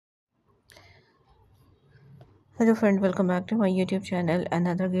Hello friend, welcome back to my YouTube channel.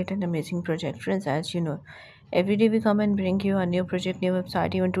 Another great and amazing project. Friends, as you know, every day we come and bring you a new project, new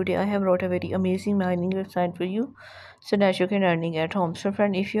website. Even today I have brought a very amazing mining website for you so that you can earning at home. So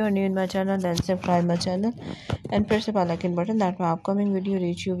friend, if you are new in my channel, then subscribe my channel and press the bell icon button that my upcoming video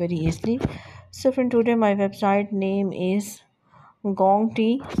reach you very easily. So friend, today my website name is Gong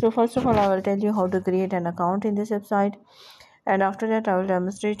Tea. So first of all, I will tell you how to create an account in this website, and after that I will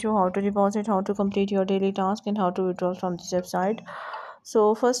demonstrate you how to deposit, how to complete your daily task, and how to withdraw from this website.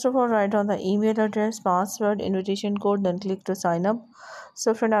 So first of all, write down the email address, password, invitation code, then click to sign up.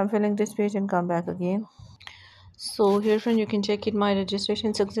 So friend, I'm filling this page and come back again. So here friend, you can check it, my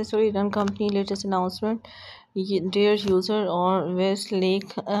registration successfully done, company latest announcement, dear user or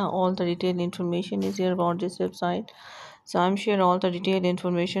Westlake, all the detailed information is here about this website. So I'm share all the detailed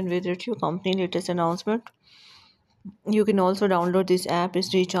information with it, your company latest announcement. You can also download this app,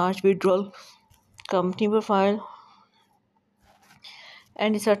 is recharge, withdrawal, company profile,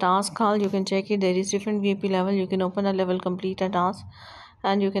 and it's a task call. You can check it, there is different vip level. You can open a level, complete a task,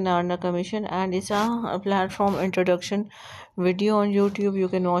 and you can earn a commission. And it's a platform introduction video on YouTube. You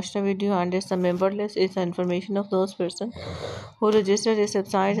can watch the video, and it's a member list. It's the information of those person who registered this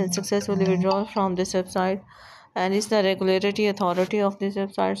website and successfully withdraw from this website, and it's the regulatory authority of this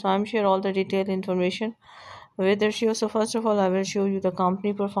website. So I'm sure all the detailed information with the show. So first of all, I will show you the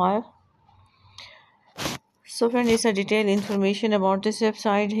company profile. So friend, it's a detailed information about this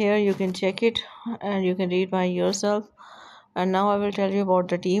website. Here you can check it and you can read by yourself. And now I will tell you about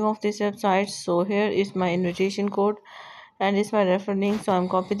the team of this website. So here is my invitation code and it's my referral link. So I'm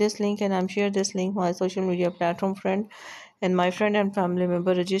copy this link and I'm share this link my social media platform friend, and my friend and family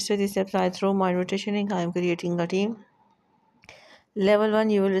member register this website through my invitation link. I am creating a team. Level 1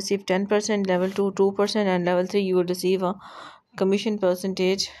 you will receive 10%, level 2 2%, and level 3 you will receive a commission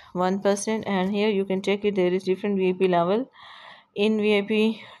percentage 1%. And here you can check it, there is different VIP level. In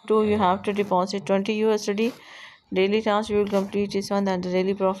VIP 2 you have to deposit 20 USD. Daily task you will complete this one, and the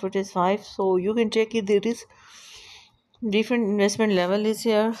daily profit is 5. So you can check it, there is different investment level is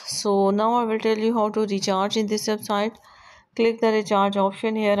here. So now I will tell you how to recharge in this website. Click the recharge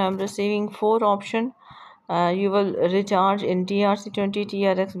option. Here I'm receiving 4 option. You will recharge in TRC20,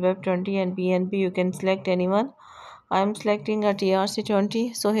 TRX Web 20, and PNP. You can select anyone. I'm selecting a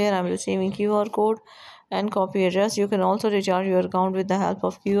TRC20. So here I'm receiving QR code and copy address. You can also recharge your account with the help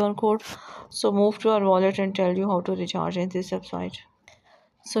of QR code. So move to our wallet and tell you how to recharge in this website.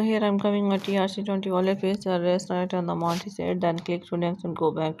 So here I'm coming a TRC20 wallet page. The rest right on the amount is here. Then click to next and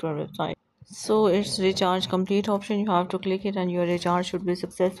go back to our website. So it's recharge complete option. You have to click it and your recharge should be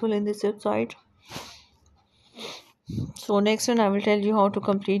successful in this website. So next one I will tell you how to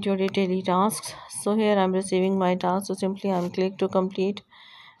complete your daily tasks. So here I'm receiving my task. So simply I'm click to complete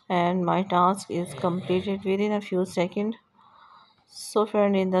and my task is completed within a few seconds. So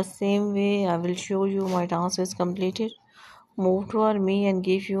friend, in the same way I will show you my task is completed. Move to our me and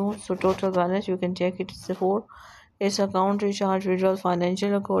give you so total balance. You can check it, it's 4. It's account, recharge, withdrawal,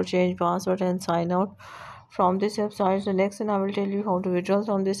 financial record, change password, and sign out from this website. So next, and I will tell you how to withdraw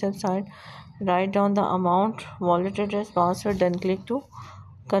from this website. Write down the amount, wallet address, password, then click to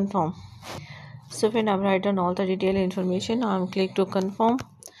confirm. So when I write down all the detailed information, I'm click to confirm,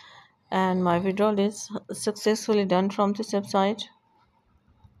 and my withdrawal is successfully done from this website.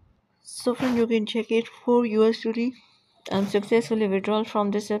 So friend, you can check it for USD. I'm successfully withdrawal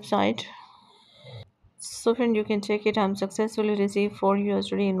from this website. So friend, you can check it. I'm successfully received 4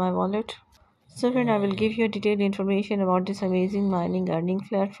 USD in my wallet. So friend, I will give you detailed information about this amazing mining earning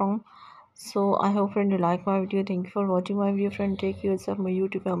platform. So I hope friend you like my video. Thank you for watching my video friend. Take care of my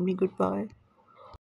YouTube family. Goodbye.